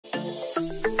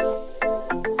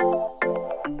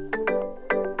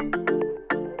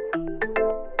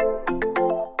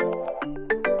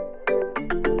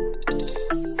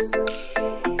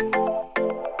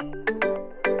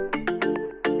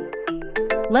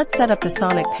Let's set up the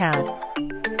sonic pad.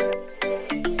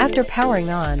 After powering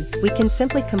on, we can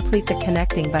simply complete the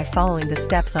connecting by following the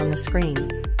steps on the screen.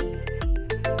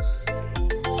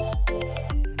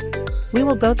 We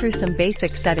will go through some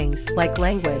basic settings like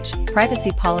language,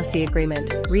 privacy policy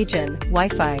agreement, region,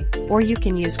 Wi-Fi, or you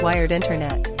can use wired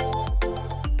internet.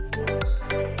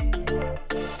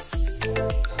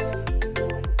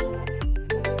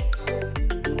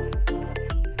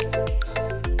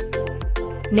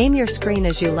 Name your screen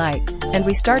as you like, and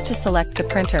we start to select the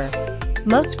printer.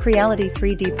 Most Creality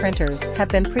 3D printers have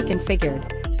been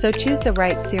pre-configured, so choose the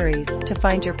right series to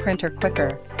find your printer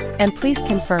quicker. And please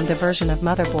confirm the version of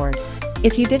motherboard.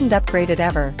 If you didn't upgrade it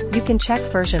ever, you can check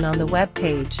version on the web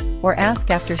page, or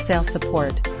ask after sales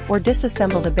support, or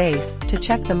disassemble the base to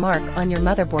check the mark on your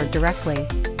motherboard directly.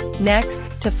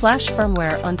 Next, to flash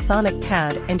firmware on Sonic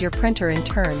Pad and your printer in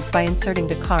turn by inserting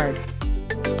the card.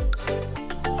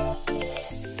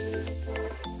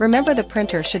 Remember the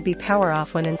printer should be power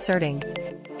off when inserting.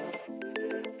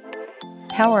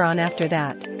 Power on after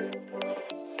that.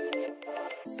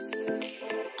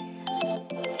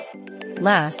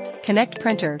 Last, connect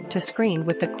printer to screen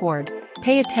with the cord.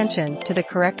 Pay attention to the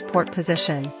correct port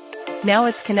position. Now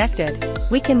it's connected,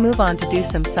 we can move on to do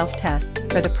some self-tests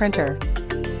for the printer.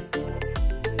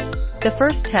 The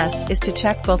first test is to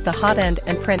check both the Hotend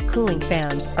and print cooling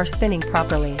fans are spinning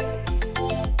properly.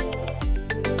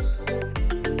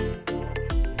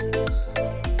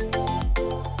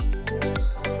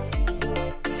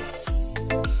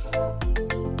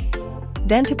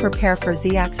 Then to prepare for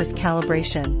Z-axis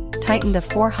calibration, tighten the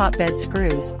 4 hotbed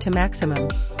screws to maximum.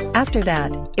 After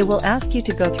that, it will ask you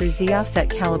to go through Z-offset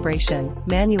calibration,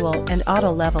 manual and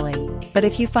auto leveling, but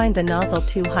if you find the nozzle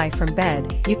too high from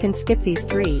bed, you can skip these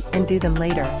 3 and do them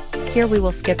later. Here we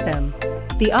will skip them.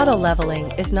 The auto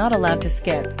leveling is not allowed to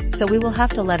skip, so we will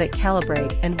have to let it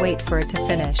calibrate and wait for it to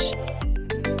finish.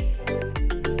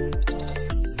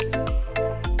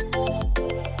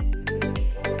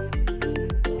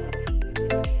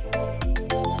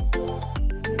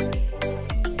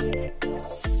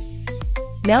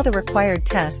 Now the required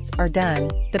tests are done,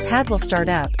 the pad will start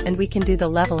up and we can do the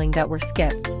leveling that were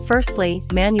skipped. Firstly,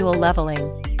 manual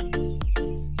leveling.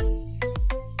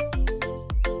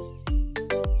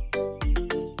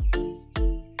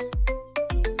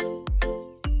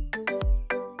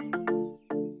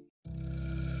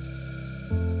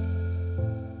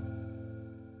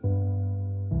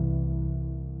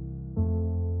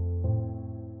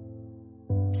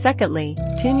 Secondly,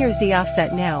 tune your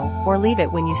Z-offset now, or leave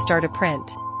it when you start a print.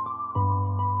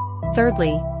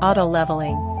 Thirdly, auto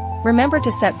leveling. Remember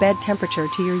to set bed temperature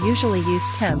to your usually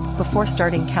used temp before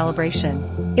starting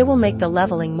calibration. It will make the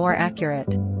leveling more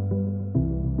accurate.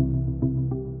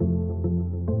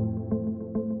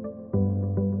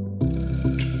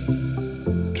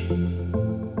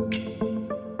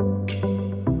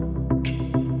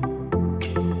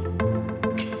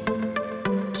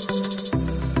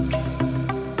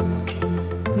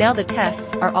 Now the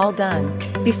tests are all done.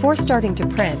 Before starting to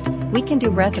print, we can do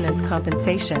resonance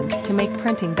compensation to make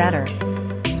printing better.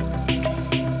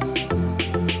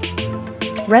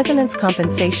 Resonance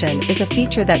compensation is a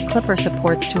feature that Clipper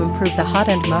supports to improve the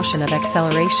hot-end motion of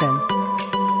acceleration,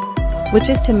 which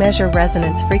is to measure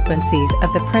resonance frequencies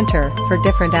of the printer for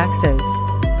different axes,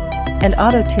 and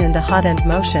auto-tune the hot-end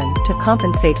motion to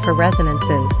compensate for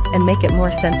resonances and make it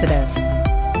more sensitive.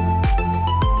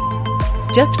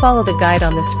 Just follow the guide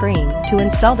on the screen to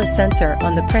install the sensor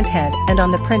on the print head and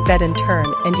on the print bed in turn,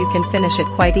 and you can finish it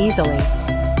quite easily.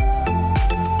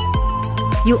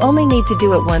 You only need to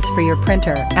do it once for your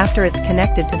printer after it's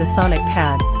connected to the Sonic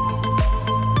Pad.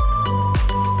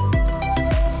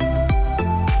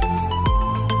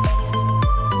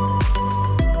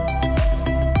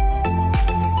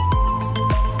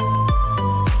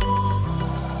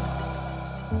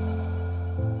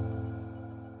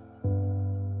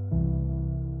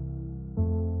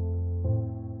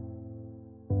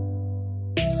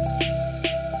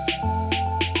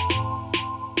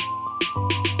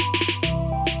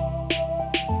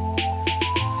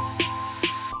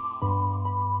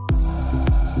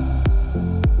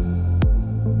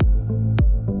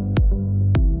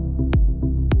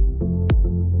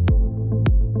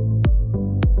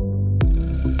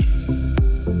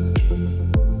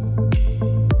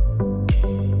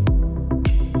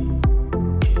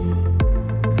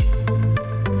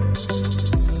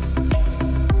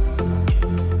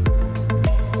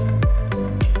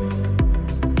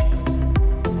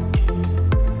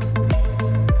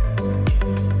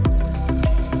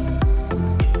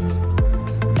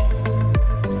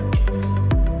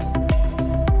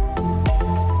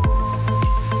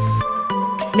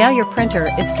 Now your printer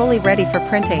is fully ready for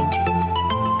printing.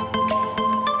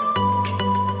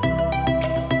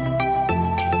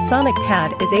 Sonic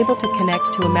Pad is able to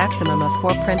connect to a maximum of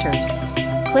 4 printers.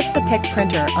 Click the Pick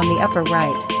Printer on the upper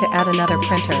right to add another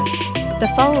printer.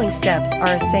 The following steps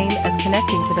are the same as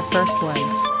connecting to the first one.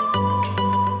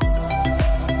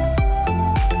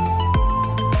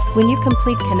 When you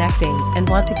complete connecting and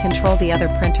want to control the other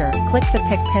printer, click the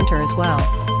Pick Printer as well.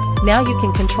 Now you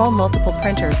can control multiple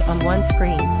printers on one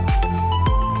screen.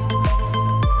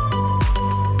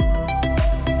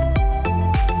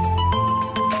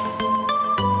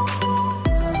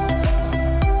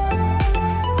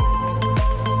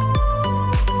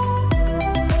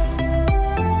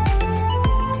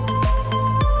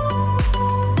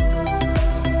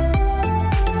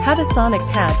 How does Sonic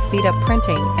Pad speed up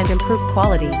printing and improve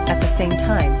quality at the same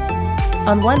time?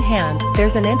 On one hand,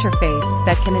 there's an interface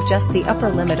that can adjust the upper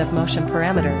limit of motion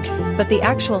parameters, but the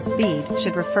actual speed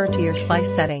should refer to your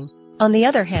slice setting. On the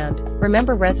other hand,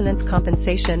 remember resonance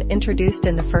compensation introduced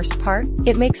in the first part?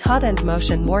 It makes Hotend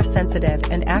motion more sensitive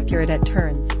and accurate at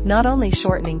turns, not only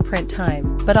shortening print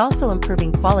time, but also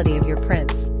improving quality of your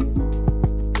prints.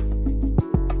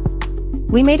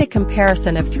 We made a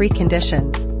comparison of 3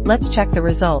 conditions. Let's check the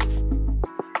results.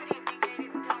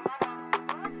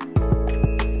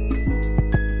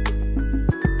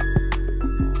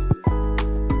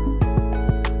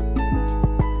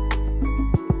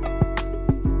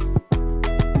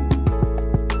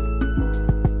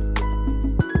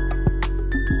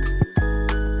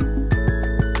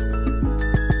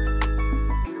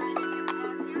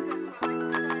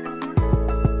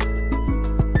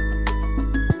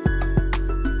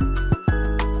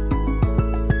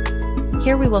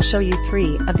 Here we will show you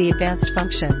 3 of the advanced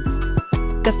functions.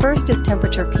 The first is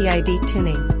temperature PID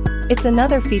tuning. It's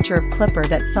another feature of Clipper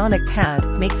that Sonic Pad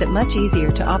makes it much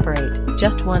easier to operate,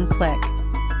 just one click.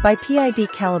 By PID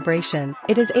calibration,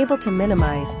 it is able to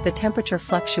minimize the temperature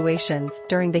fluctuations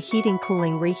during the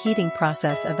heating-cooling reheating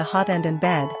process of the Hotend and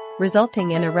bed,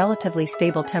 resulting in a relatively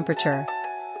stable temperature.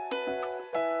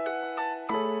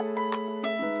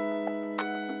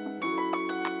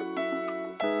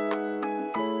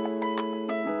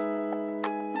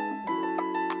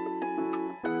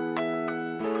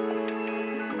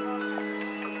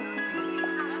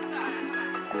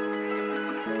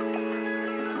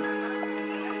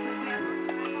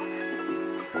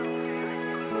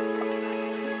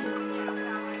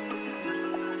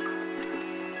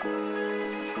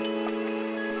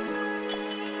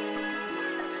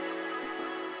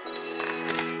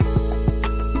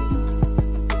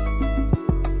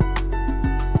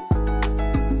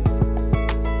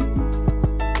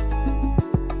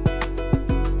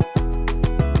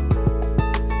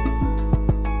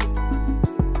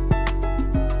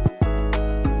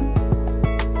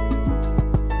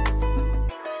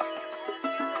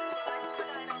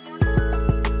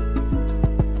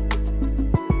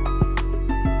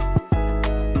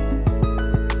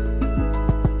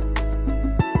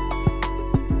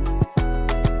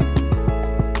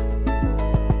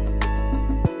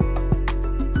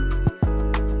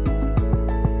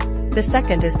 The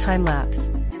second is time-lapse.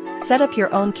 Set up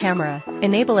your own camera,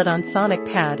 enable it on Sonic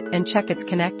Pad and check it's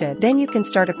connected. Then you can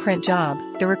start a print job,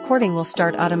 the recording will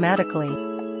start automatically.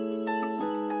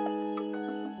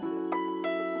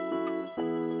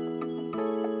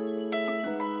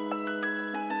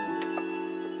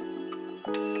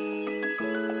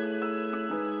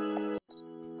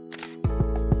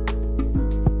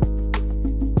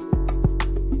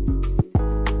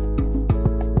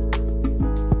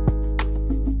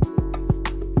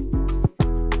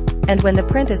 And when the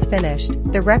print is finished,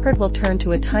 the record will turn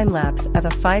to a time-lapse of a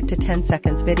 5 to 10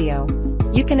 seconds video.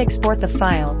 You can export the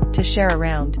file to share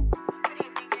around.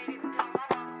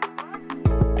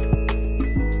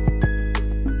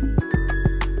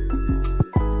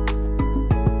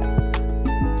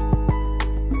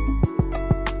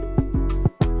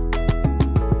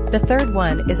 The third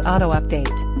one is auto update.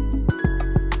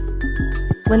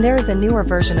 When there is a newer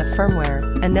version of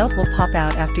firmware, a note will pop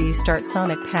out after you start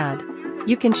Sonic Pad.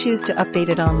 You can choose to update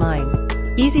it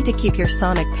online. Easy to keep your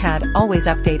Sonic Pad always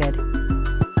updated.